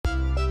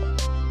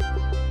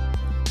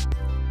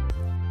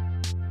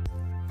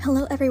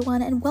Hello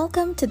everyone, and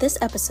welcome to this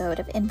episode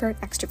of Invert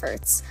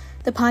Extroverts,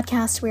 the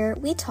podcast where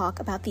we talk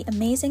about the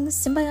amazing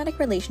symbiotic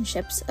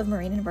relationships of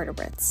marine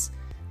invertebrates.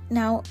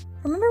 Now,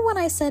 remember when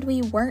I said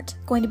we weren't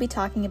going to be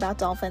talking about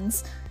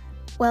dolphins?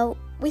 Well,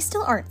 we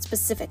still aren't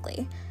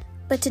specifically,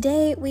 but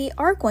today we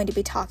are going to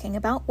be talking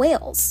about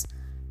whales.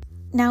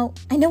 Now,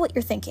 I know what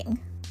you're thinking.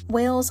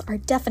 Whales are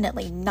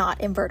definitely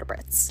not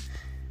invertebrates.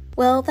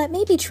 Well, that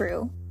may be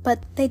true,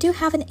 but they do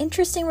have an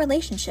interesting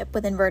relationship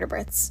with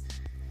invertebrates.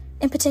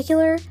 In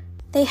particular,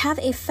 they have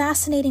a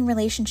fascinating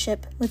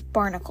relationship with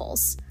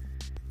barnacles.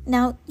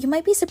 Now, you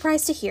might be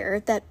surprised to hear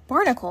that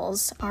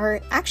barnacles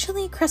are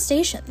actually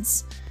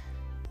crustaceans.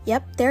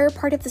 Yep, they're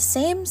part of the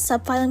same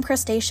subphylum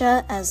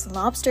Crustacea as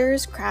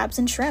lobsters, crabs,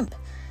 and shrimp.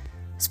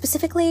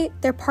 Specifically,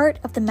 they're part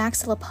of the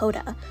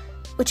Maxillopoda,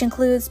 which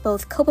includes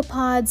both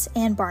copepods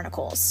and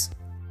barnacles.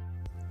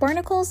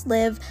 Barnacles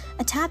live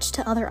attached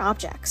to other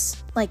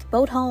objects, like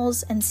boat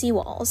hulls and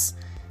seawalls.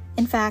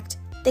 In fact,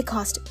 they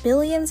cost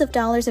billions of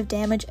dollars of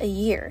damage a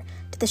year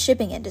to the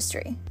shipping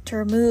industry to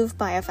remove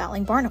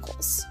biofouling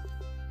barnacles.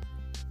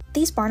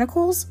 These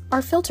barnacles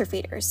are filter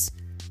feeders,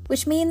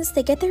 which means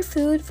they get their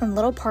food from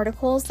little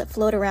particles that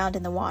float around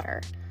in the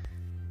water.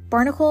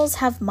 Barnacles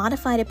have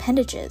modified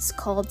appendages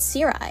called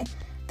cirri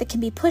that can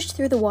be pushed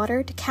through the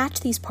water to catch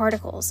these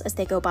particles as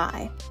they go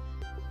by.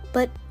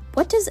 But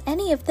what does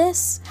any of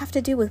this have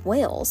to do with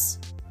whales?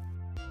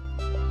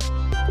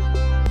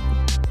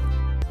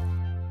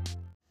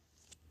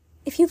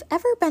 If you've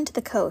ever been to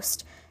the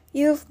coast,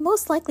 you've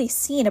most likely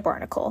seen a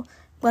barnacle,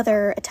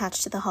 whether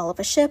attached to the hull of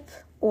a ship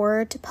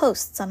or to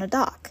posts on a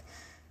dock.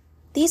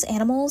 These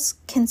animals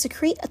can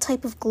secrete a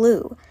type of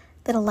glue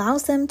that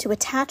allows them to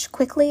attach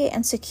quickly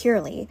and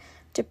securely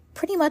to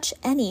pretty much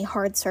any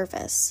hard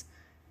surface.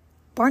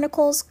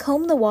 Barnacles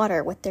comb the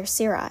water with their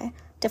cirri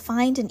to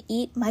find and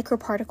eat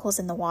microparticles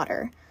in the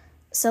water,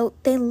 so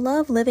they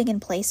love living in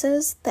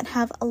places that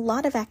have a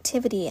lot of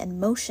activity and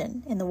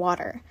motion in the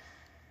water,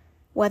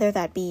 whether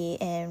that be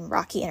in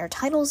rocky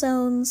intertidal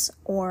zones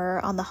or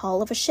on the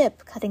hull of a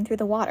ship cutting through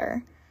the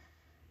water.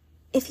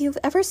 If you've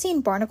ever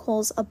seen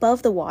barnacles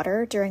above the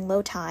water during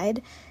low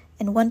tide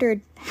and wondered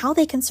how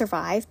they can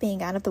survive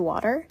being out of the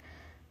water,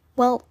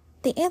 well,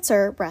 the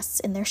answer rests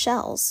in their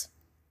shells.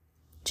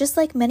 Just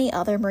like many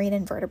other marine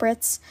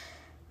invertebrates,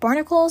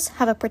 barnacles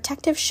have a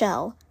protective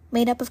shell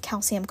made up of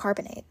calcium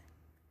carbonate.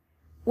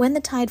 When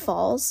the tide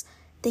falls,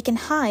 they can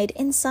hide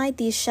inside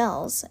these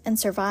shells and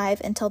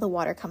survive until the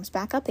water comes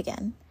back up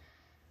again.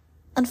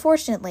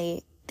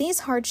 Unfortunately,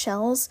 these hard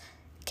shells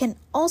can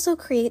also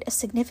create a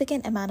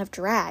significant amount of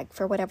drag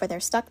for whatever they're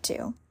stuck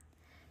to.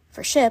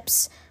 For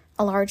ships,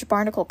 a large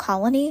barnacle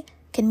colony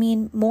can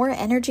mean more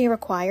energy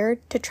required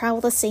to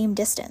travel the same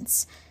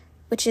distance,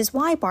 which is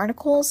why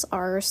barnacles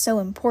are so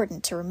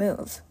important to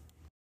remove.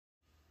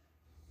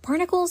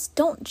 Barnacles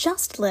don't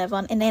just live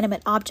on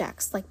inanimate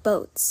objects like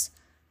boats.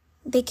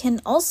 They can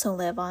also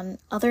live on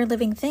other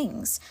living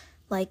things,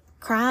 like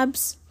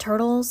crabs,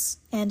 turtles,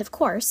 and of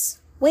course,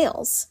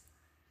 whales.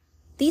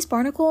 These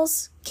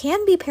barnacles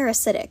can be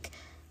parasitic,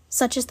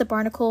 such as the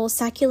barnacle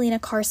Saculina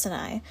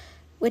carsoni,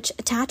 which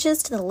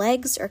attaches to the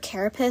legs or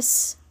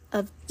carapace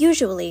of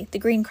usually the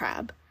green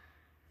crab.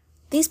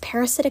 These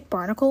parasitic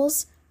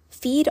barnacles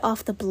feed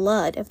off the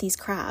blood of these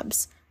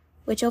crabs,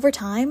 which over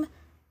time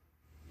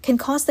can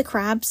cause the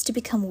crabs to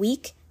become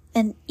weak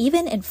and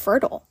even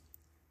infertile.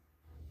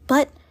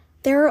 But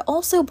there are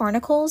also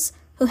barnacles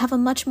who have a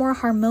much more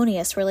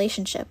harmonious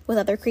relationship with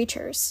other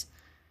creatures.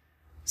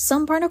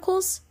 Some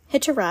barnacles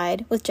hitch a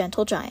ride with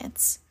gentle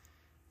giants.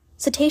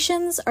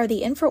 Cetaceans are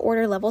the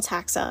infraorder level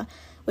taxa,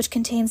 which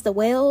contains the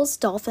whales,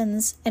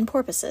 dolphins, and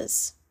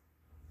porpoises.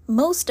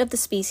 Most of the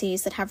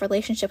species that have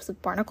relationships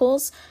with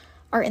barnacles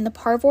are in the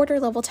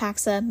parvorder level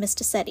taxa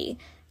Mysticeti,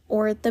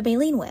 or the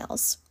baleen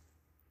whales.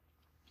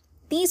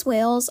 These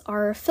whales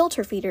are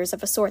filter feeders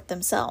of a sort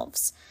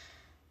themselves.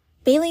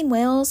 Baleen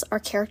whales are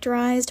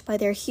characterized by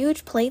their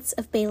huge plates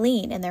of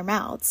baleen in their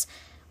mouths,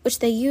 which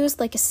they use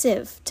like a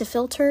sieve to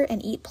filter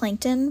and eat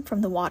plankton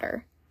from the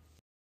water.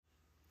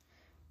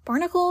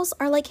 Barnacles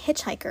are like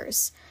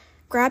hitchhikers,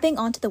 grabbing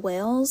onto the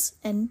whales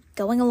and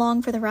going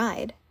along for the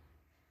ride.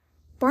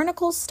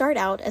 Barnacles start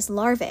out as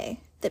larvae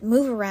that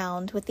move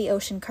around with the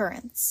ocean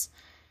currents.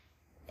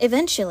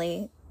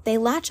 Eventually, they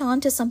latch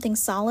on to something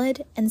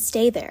solid and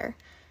stay there,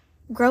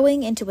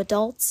 growing into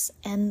adults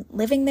and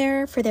living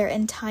there for their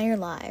entire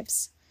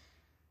lives.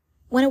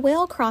 When a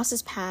whale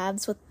crosses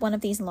paths with one of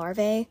these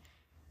larvae,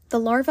 the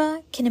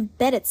larva can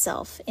embed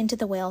itself into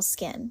the whale's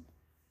skin.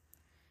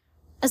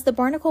 As the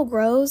barnacle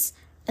grows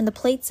and the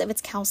plates of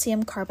its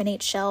calcium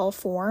carbonate shell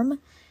form,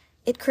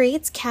 it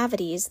creates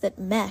cavities that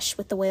mesh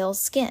with the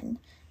whale's skin,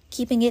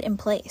 keeping it in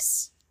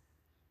place.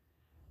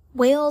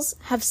 Whales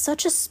have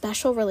such a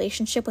special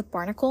relationship with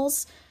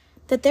barnacles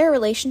that there are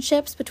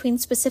relationships between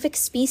specific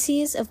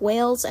species of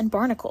whales and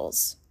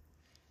barnacles.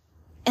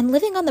 And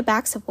living on the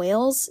backs of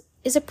whales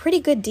is a pretty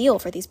good deal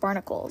for these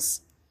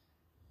barnacles.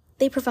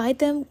 They provide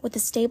them with a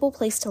stable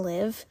place to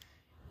live,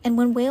 and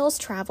when whales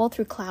travel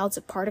through clouds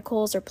of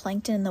particles or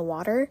plankton in the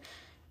water,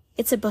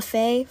 It's a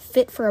buffet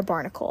fit for a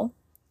barnacle.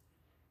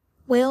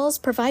 Whales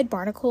provide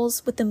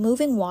barnacles with the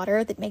moving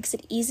water that makes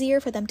it easier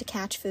for them to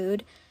catch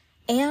food,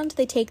 and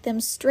they take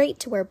them straight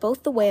to where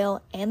both the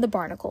whale and the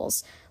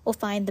barnacles will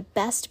find the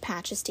best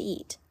patches to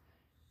eat.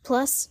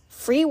 Plus,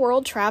 free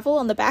world travel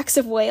on the backs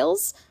of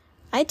whales?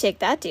 I'd take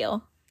that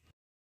deal.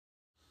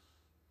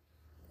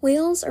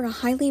 Whales are a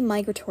highly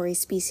migratory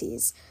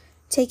species,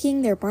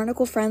 taking their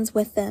barnacle friends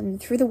with them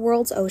through the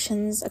world's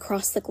oceans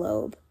across the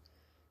globe.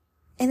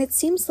 And it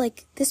seems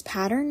like this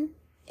pattern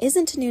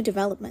isn't a new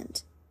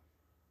development.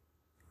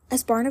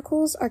 As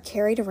barnacles are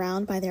carried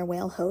around by their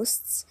whale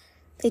hosts,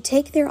 they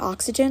take their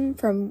oxygen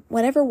from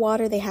whatever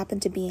water they happen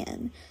to be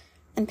in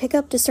and pick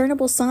up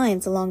discernible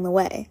signs along the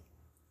way.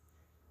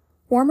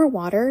 Warmer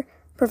water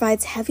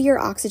provides heavier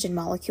oxygen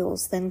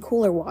molecules than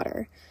cooler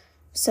water,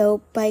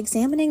 so by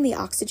examining the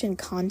oxygen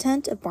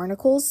content of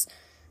barnacles,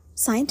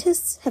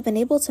 scientists have been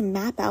able to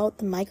map out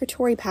the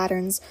migratory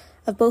patterns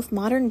of both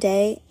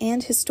modern-day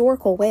and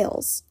historical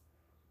whales.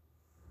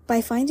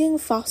 By finding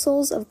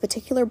fossils of a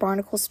particular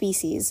barnacle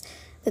species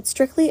that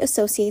strictly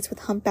associates with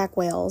humpback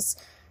whales,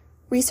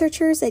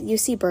 researchers at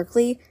UC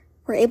Berkeley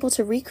were able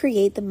to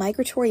recreate the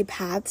migratory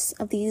paths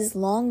of these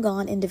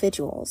long-gone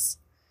individuals.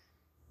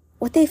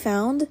 What they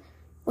found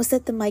was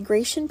that the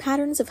migration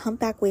patterns of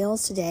humpback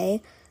whales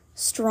today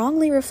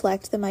strongly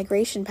reflect the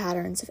migration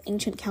patterns of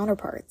ancient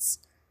counterparts.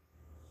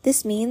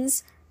 This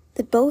means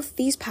that both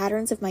these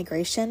patterns of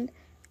migration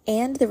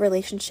and the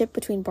relationship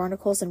between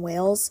barnacles and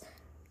whales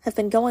have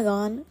been going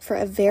on for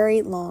a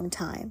very long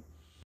time.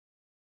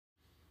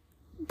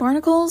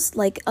 Barnacles,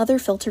 like other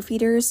filter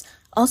feeders,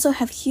 also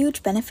have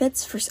huge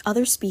benefits for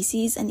other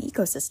species and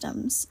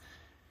ecosystems.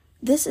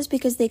 This is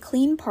because they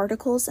clean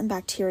particles and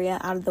bacteria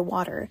out of the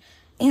water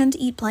and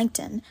eat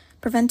plankton,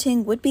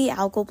 preventing would-be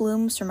algal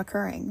blooms from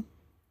occurring.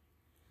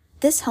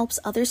 This helps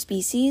other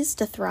species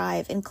to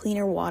thrive in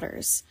cleaner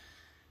waters.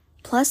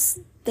 Plus,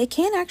 they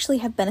can actually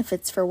have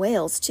benefits for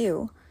whales,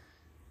 too.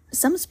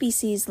 Some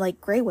species,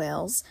 like gray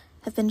whales,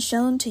 have been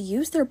shown to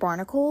use their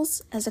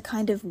barnacles as a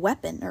kind of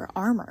weapon or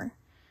armor.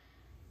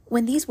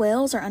 When these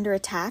whales are under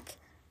attack,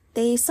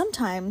 they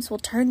sometimes will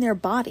turn their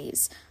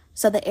bodies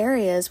so the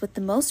areas with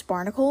the most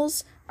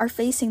barnacles are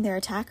facing their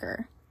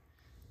attacker.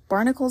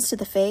 Barnacles to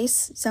the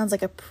face sounds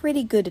like a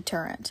pretty good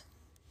deterrent.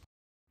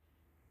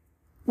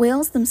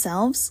 Whales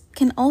themselves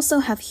can also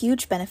have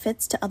huge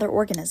benefits to other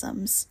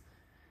organisms.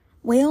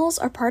 Whales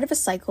are part of a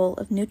cycle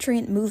of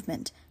nutrient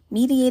movement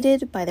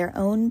mediated by their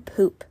own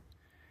poop.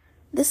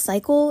 This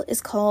cycle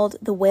is called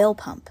the whale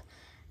pump,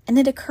 and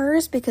it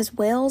occurs because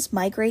whales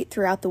migrate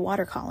throughout the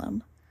water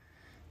column.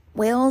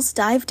 Whales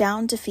dive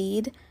down to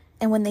feed,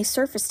 and when they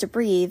surface to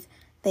breathe,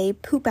 they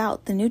poop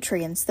out the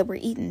nutrients that were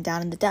eaten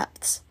down in the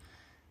depths.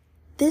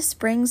 This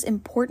brings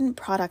important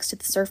products to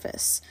the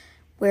surface,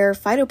 where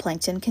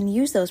phytoplankton can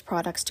use those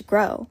products to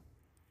grow.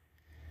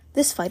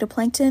 This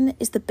phytoplankton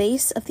is the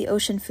base of the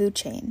ocean food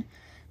chain,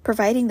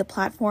 providing the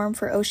platform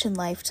for ocean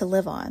life to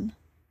live on.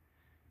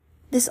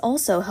 This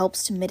also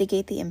helps to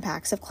mitigate the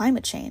impacts of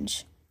climate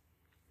change.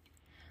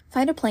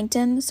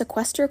 Phytoplankton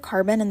sequester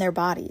carbon in their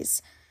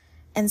bodies,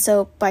 and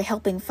so by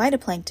helping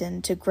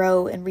phytoplankton to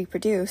grow and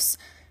reproduce,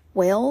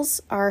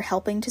 whales are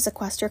helping to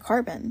sequester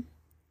carbon.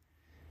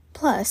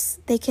 Plus,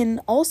 they can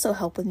also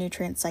help with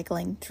nutrient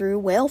cycling through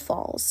whale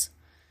falls.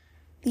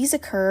 These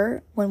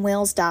occur when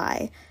whales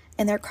die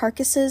and their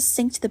carcasses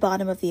sink to the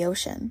bottom of the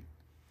ocean.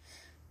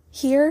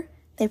 Here,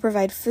 they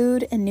provide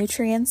food and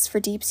nutrients for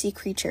deep-sea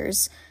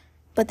creatures,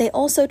 but they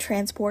also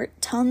transport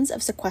tons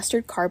of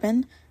sequestered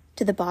carbon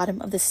to the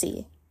bottom of the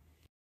sea.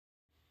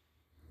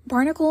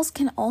 Barnacles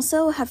can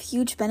also have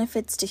huge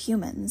benefits to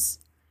humans.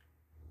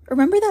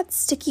 Remember that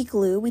sticky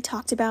glue we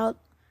talked about?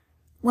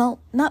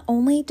 Well, not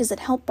only does it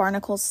help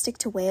barnacles stick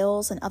to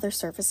whales and other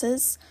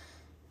surfaces,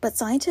 but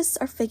scientists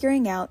are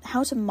figuring out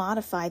how to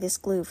modify this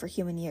glue for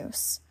human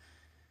use.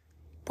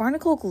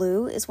 Barnacle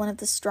glue is one of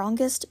the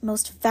strongest,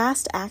 most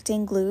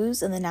fast-acting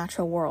glues in the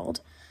natural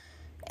world.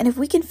 And if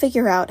we can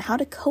figure out how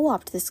to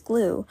co-opt this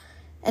glue,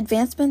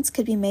 advancements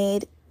could be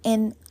made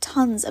in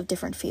tons of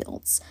different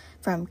fields,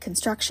 from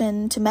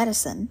construction to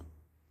medicine.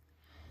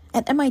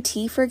 At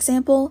MIT, for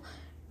example,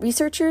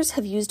 researchers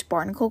have used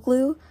barnacle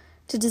glue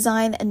to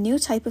design a new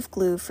type of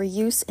glue for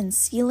use in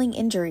sealing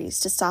injuries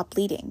to stop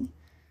bleeding.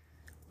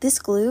 This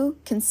glue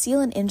can seal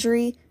an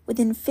injury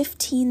within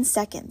 15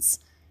 seconds,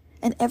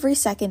 and every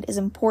second is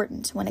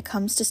important when it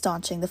comes to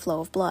staunching the flow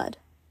of blood.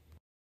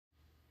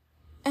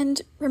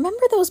 And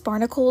remember those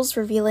barnacles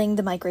revealing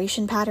the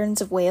migration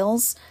patterns of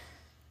whales?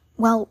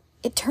 Well,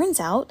 it turns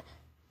out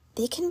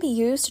they can be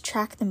used to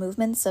track the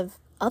movements of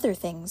other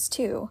things,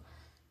 too.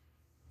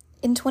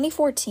 In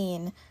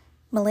 2014,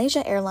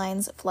 Malaysia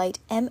Airlines flight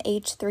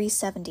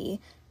MH370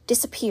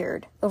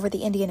 disappeared over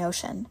the Indian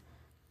Ocean,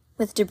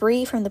 with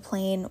debris from the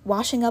plane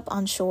washing up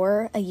on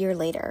shore a year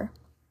later.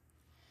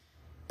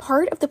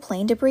 Part of the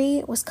plane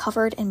debris was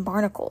covered in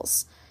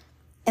barnacles,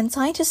 and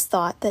scientists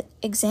thought that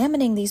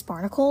examining these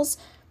barnacles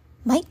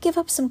might give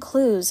up some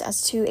clues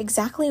as to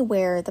exactly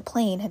where the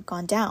plane had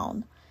gone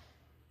down.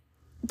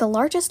 The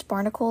largest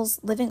barnacles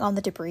living on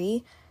the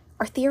debris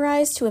are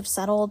theorized to have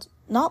settled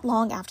not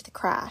long after the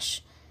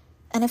crash,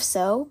 and if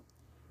so,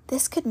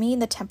 this could mean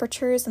the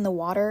temperatures in the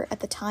water at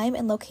the time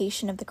and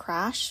location of the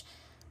crash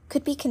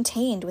could be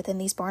contained within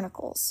these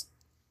barnacles.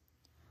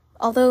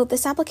 Although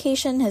this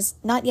application has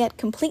not yet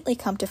completely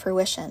come to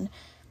fruition,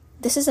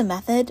 this is a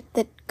method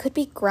that could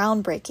be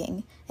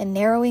groundbreaking in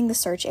narrowing the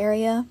search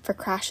area for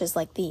crashes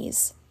like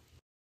these.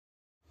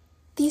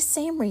 These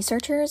same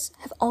researchers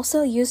have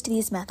also used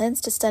these methods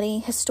to study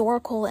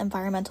historical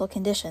environmental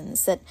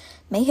conditions that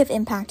may have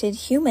impacted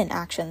human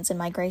actions and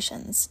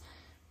migrations.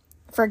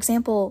 For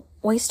example,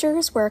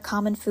 oysters were a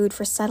common food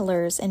for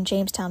settlers in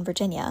Jamestown,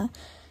 Virginia,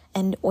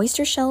 and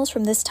oyster shells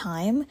from this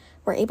time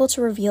were able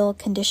to reveal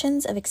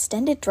conditions of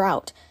extended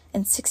drought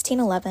in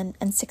 1611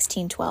 and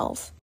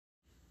 1612.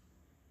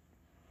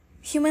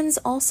 Humans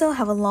also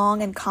have a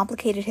long and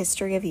complicated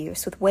history of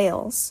use with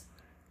whales.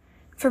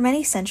 For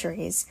many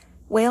centuries,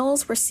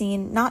 whales were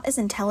seen not as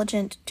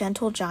intelligent,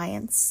 gentle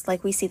giants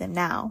like we see them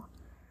now.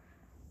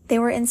 They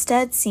were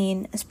instead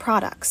seen as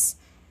products,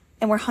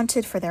 and were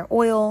hunted for their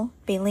oil,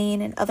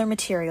 baleen, and other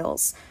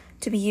materials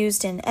to be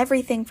used in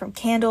everything from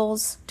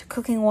candles to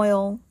cooking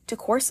oil to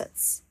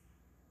corsets.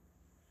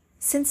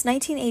 Since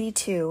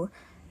 1982,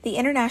 the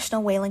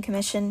International Whaling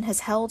Commission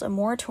has held a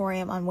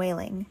moratorium on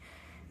whaling,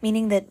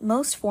 meaning that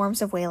most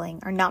forms of whaling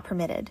are not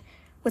permitted,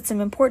 with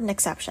some important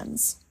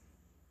exceptions.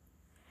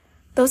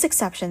 Those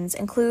exceptions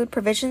include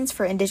provisions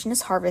for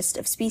indigenous harvest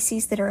of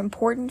species that are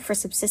important for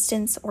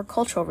subsistence or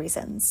cultural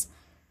reasons.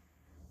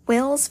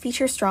 Whales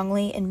feature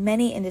strongly in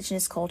many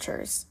indigenous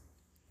cultures,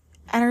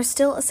 and are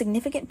still a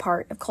significant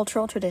part of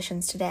cultural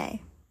traditions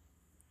today.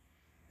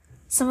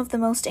 Some of the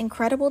most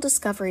incredible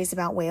discoveries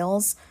about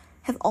whales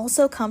have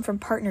also come from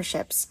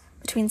partnerships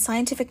between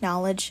scientific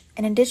knowledge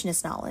and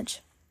indigenous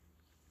knowledge.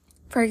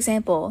 For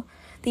example,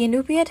 the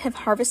Inupiat have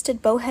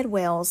harvested bowhead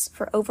whales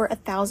for over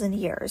 1,000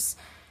 years,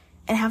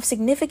 and have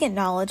significant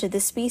knowledge of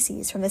this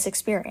species from this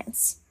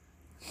experience.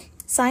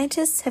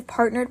 Scientists have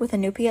partnered with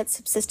Inupiat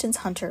subsistence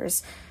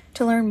hunters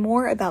to learn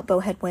more about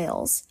bowhead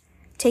whales,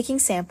 taking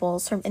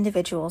samples from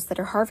individuals that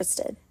are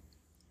harvested.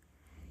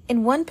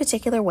 In one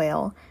particular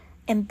whale,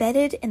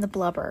 embedded in the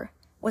blubber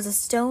was a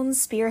stone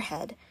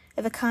spearhead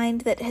of a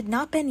kind that had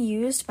not been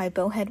used by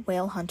bowhead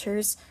whale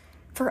hunters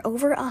for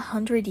over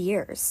 100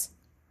 years.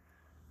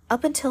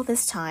 Up until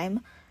this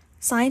time,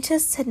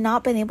 scientists had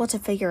not been able to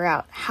figure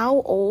out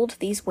how old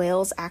these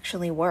whales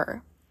actually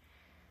were.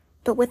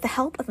 But with the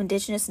help of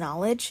indigenous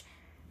knowledge,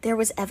 there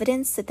was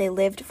evidence that they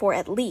lived for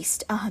at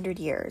least 100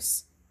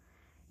 years.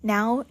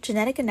 Now,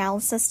 genetic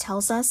analysis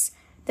tells us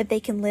that they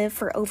can live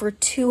for over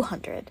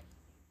 200.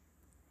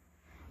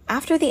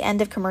 After the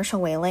end of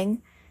commercial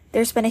whaling,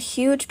 there's been a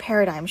huge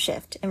paradigm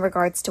shift in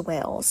regards to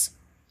whales.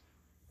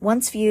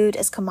 Once viewed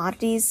as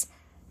commodities,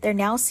 they're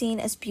now seen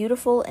as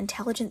beautiful,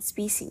 intelligent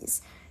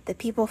species that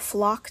people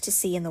flock to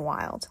see in the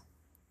wild.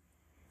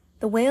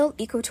 The whale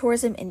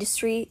ecotourism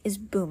industry is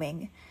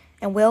booming,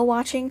 and whale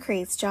watching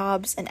creates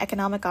jobs and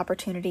economic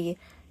opportunity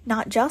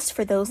not just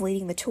for those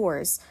leading the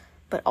tours,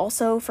 but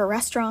also for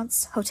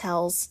restaurants,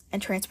 hotels,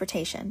 and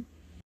transportation.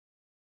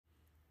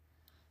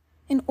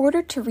 In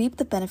order to reap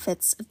the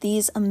benefits of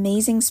these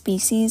amazing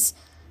species,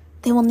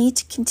 they will need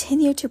to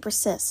continue to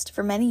persist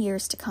for many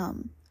years to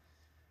come.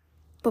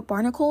 But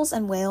barnacles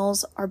and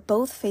whales are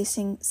both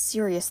facing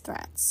serious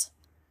threats.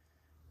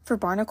 For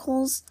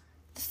barnacles,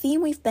 the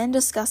theme we've been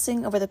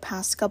discussing over the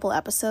past couple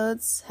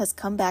episodes has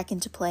come back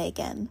into play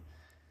again.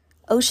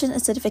 Ocean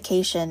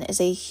acidification is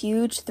a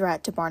huge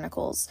threat to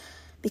barnacles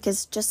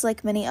because, just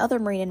like many other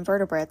marine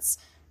invertebrates,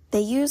 they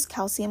use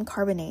calcium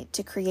carbonate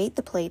to create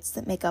the plates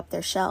that make up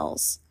their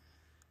shells.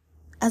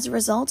 As a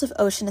result of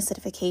ocean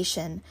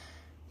acidification,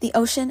 the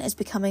ocean is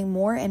becoming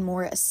more and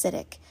more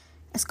acidic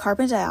as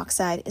carbon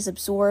dioxide is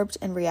absorbed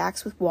and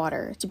reacts with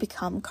water to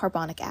become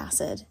carbonic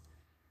acid.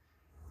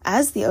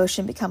 As the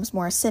ocean becomes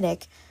more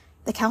acidic,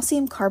 the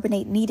calcium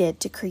carbonate needed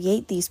to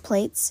create these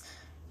plates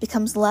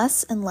becomes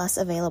less and less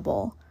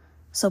available,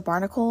 so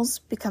barnacles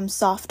become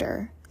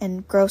softer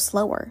and grow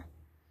slower.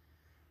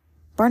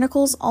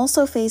 Barnacles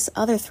also face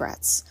other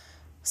threats,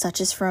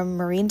 such as from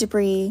marine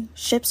debris,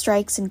 ship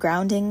strikes and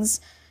groundings,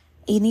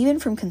 and even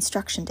from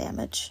construction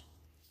damage.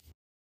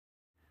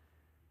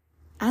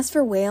 As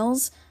for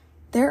whales,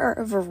 there are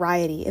a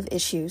variety of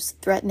issues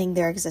threatening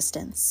their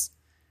existence.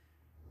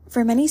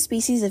 For many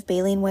species of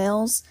baleen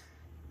whales,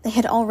 they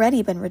had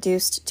already been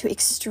reduced to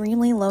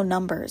extremely low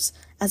numbers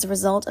as a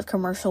result of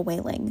commercial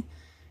whaling,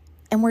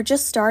 and were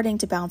just starting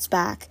to bounce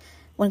back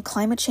when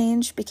climate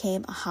change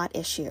became a hot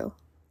issue.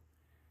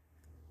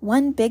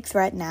 One big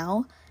threat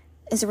now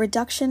is a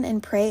reduction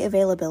in prey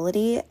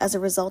availability as a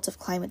result of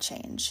climate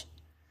change.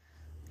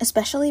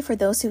 Especially for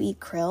those who eat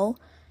krill,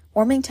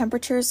 warming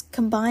temperatures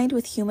combined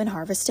with human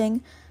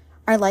harvesting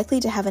are likely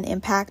to have an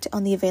impact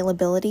on the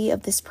availability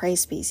of this prey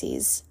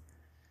species.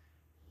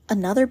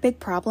 Another big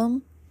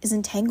problem is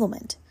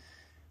entanglement,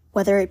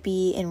 whether it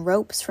be in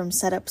ropes from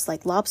setups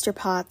like lobster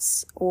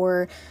pots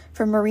or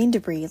from marine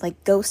debris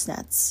like ghost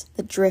nets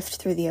that drift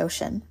through the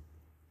ocean.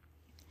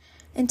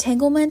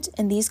 Entanglement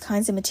in these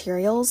kinds of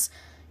materials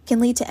can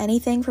lead to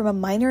anything from a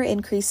minor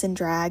increase in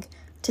drag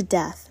to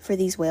death for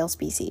these whale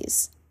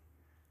species.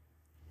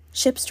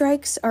 Ship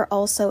strikes are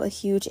also a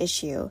huge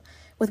issue,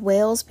 with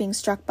whales being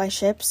struck by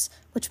ships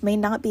which may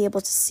not be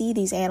able to see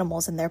these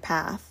animals in their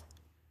path.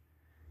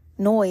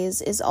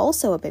 Noise is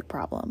also a big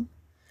problem.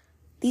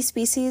 These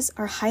species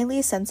are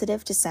highly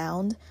sensitive to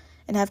sound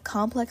and have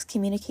complex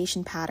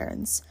communication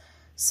patterns,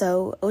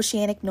 so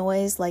oceanic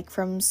noise like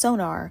from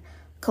sonar,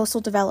 coastal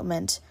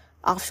development,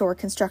 offshore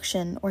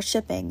construction, or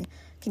shipping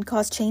can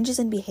cause changes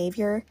in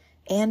behavior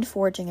and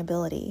foraging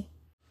ability.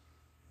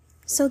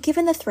 So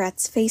given the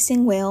threats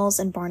facing whales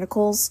and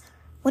barnacles,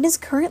 what is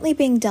currently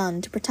being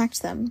done to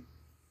protect them?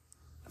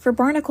 For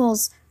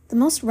barnacles, the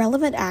most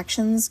relevant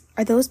actions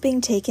are those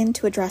being taken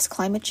to address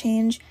climate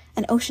change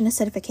and ocean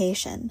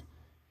acidification.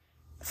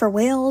 For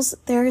whales,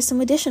 there are some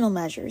additional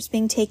measures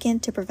being taken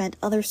to prevent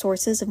other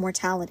sources of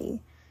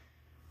mortality.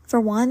 For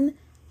one,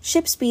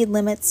 ship speed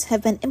limits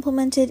have been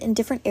implemented in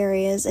different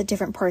areas at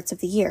different parts of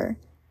the year.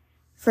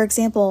 For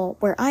example,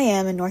 where I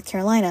am in North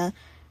Carolina,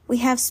 we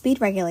have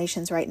speed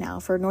regulations right now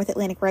for North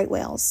Atlantic right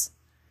whales.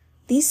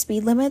 These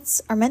speed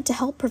limits are meant to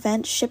help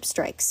prevent ship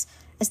strikes,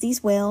 as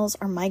these whales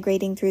are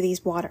migrating through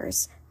these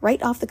waters,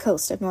 right off the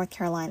coast of North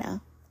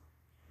Carolina.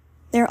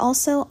 There are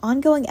also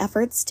ongoing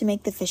efforts to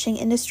make the fishing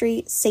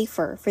industry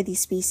safer for these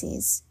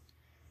species.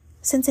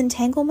 Since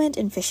entanglement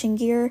in fishing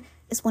gear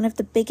is one of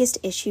the biggest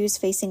issues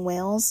facing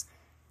whales,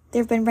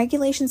 there have been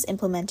regulations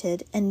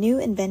implemented and new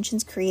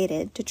inventions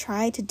created to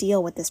try to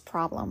deal with this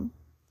problem.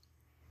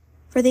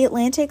 For the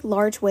Atlantic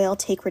Large Whale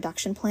Take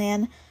Reduction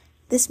Plan,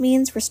 this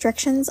means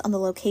restrictions on the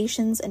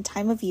locations and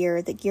time of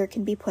year that gear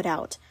can be put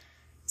out,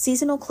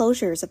 seasonal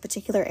closures of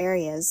particular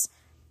areas,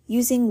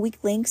 using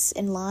weak links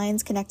in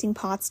lines connecting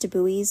pots to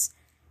buoys,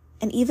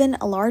 and even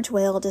a large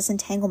whale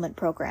disentanglement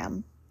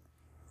program.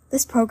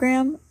 This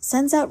program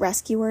sends out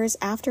rescuers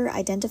after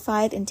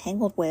identified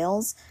entangled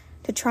whales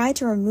to try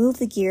to remove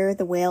the gear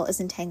the whale is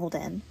entangled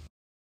in.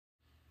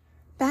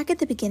 Back at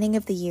the beginning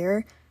of the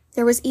year,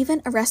 there was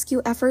even a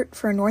rescue effort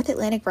for a North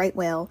Atlantic right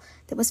whale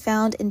that was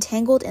found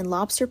entangled in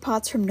lobster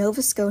pots from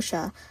Nova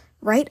Scotia,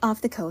 right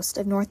off the coast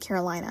of North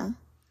Carolina.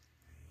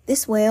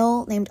 This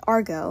whale, named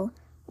Argo,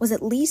 was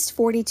at least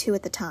 42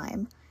 at the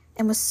time,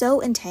 and was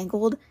so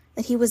entangled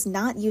that he was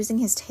not using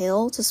his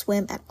tail to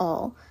swim at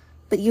all,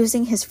 but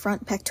using his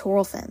front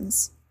pectoral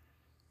fins.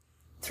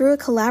 Through a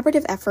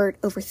collaborative effort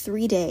over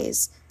 3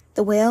 days,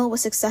 the whale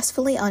was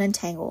successfully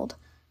unentangled,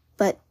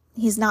 but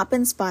he's not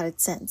been spotted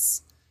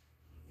since.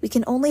 We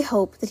can only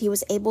hope that he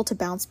was able to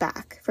bounce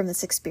back from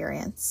this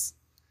experience.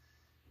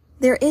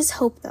 There is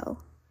hope, though.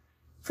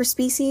 For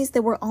species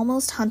that were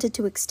almost hunted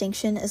to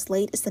extinction as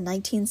late as the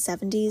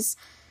 1970s,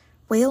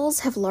 whales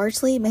have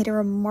largely made a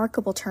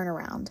remarkable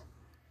turnaround.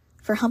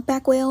 For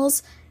humpback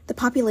whales, the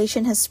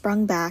population has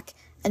sprung back,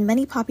 and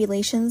many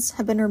populations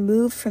have been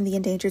removed from the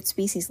endangered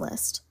species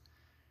list.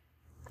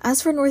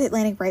 As for North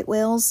Atlantic right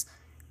whales,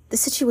 the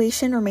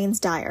situation remains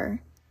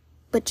dire.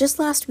 But just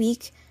last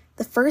week,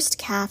 the first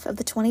calf of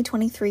the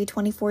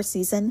 2023-24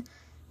 season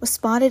was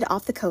spotted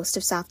off the coast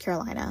of South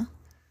Carolina.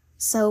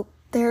 So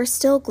there are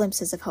still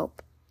glimpses of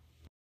hope.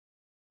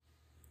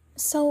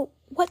 So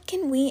what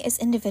can we as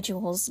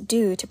individuals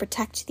do to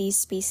protect these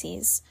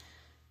species?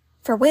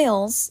 For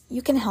whales,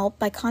 you can help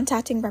by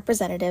contacting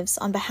representatives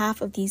on behalf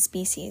of these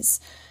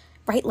species.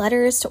 Write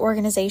letters to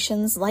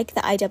organizations like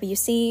the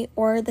IWC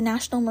or the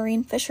National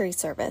Marine Fisheries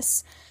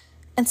Service,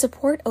 and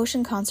support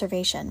ocean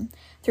conservation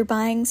through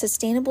buying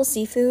sustainable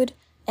seafood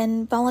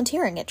and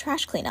volunteering at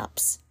trash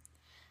cleanups.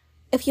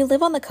 If you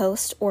live on the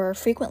coast or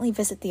frequently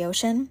visit the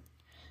ocean,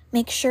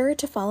 make sure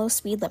to follow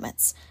speed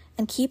limits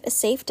and keep a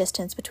safe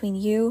distance between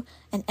you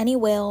and any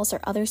whales or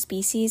other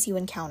species you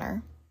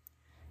encounter.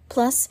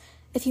 Plus,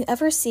 if you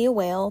ever see a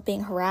whale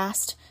being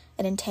harassed,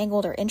 an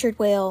entangled or injured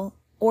whale,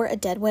 or a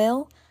dead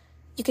whale,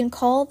 you can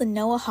call the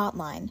NOAA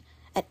hotline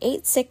at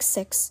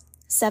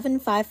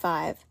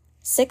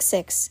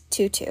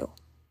 866-755-6622.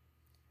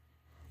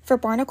 For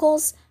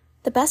barnacles,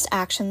 the best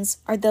actions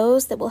are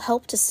those that will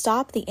help to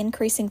stop the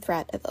increasing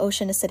threat of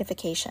ocean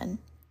acidification.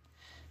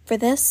 For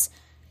this,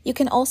 you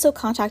can also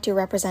contact your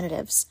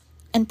representatives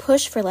and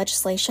push for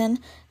legislation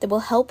that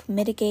will help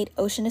mitigate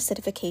ocean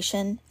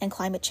acidification and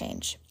climate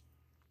change.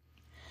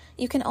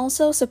 You can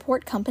also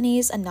support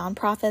companies and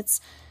nonprofits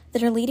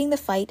that are leading the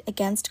fight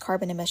against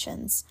carbon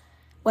emissions,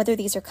 whether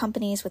these are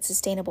companies with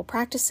sustainable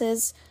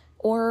practices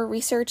or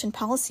research and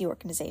policy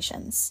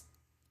organizations.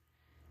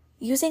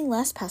 Using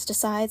less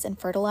pesticides and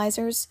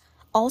fertilizers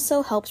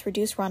also helps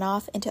reduce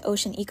runoff into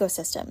ocean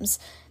ecosystems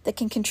that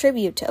can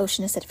contribute to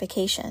ocean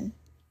acidification.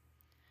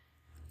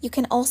 You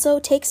can also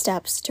take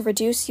steps to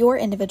reduce your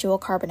individual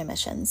carbon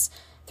emissions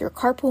through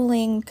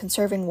carpooling,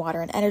 conserving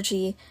water and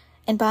energy,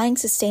 and buying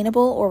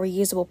sustainable or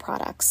reusable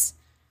products.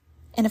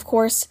 And of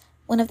course,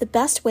 one of the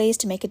best ways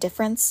to make a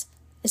difference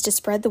is to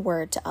spread the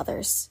word to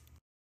others.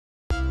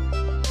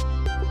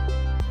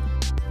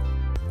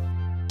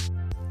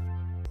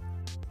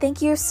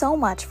 Thank you so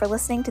much for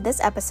listening to this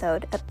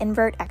episode of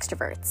Invert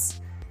Extroverts.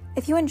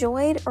 If you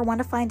enjoyed or want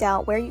to find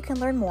out where you can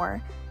learn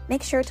more,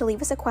 make sure to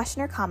leave us a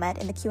question or comment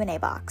in the Q&A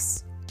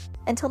box.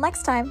 Until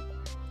next time,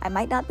 I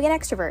might not be an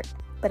extrovert,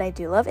 but I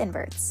do love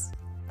inverts.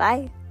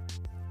 Bye!